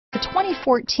The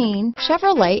 2014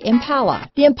 Chevrolet Impala.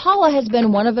 The Impala has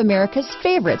been one of America's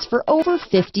favorites for over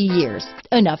 50 years.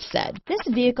 Enough said. This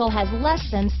vehicle has less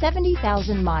than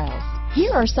 70,000 miles.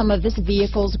 Here are some of this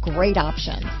vehicle's great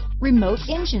options: remote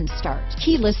engine start,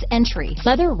 keyless entry,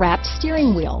 leather-wrapped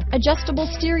steering wheel, adjustable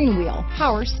steering wheel,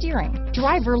 power steering,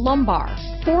 driver lumbar,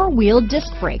 four-wheel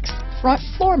disc brakes, front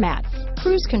floor mats,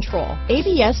 cruise control,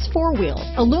 ABS four-wheel,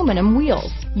 aluminum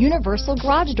wheels, universal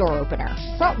garage door opener,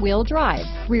 front-wheel drive,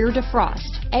 rear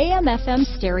defrost, AM/FM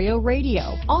stereo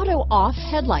radio, auto-off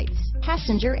headlights,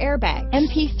 passenger airbag,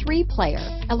 MP3 player,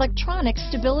 electronic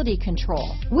stability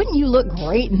control. Wouldn't you look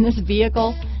great in this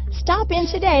vehicle? Stop in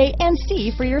today and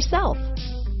see for yourself.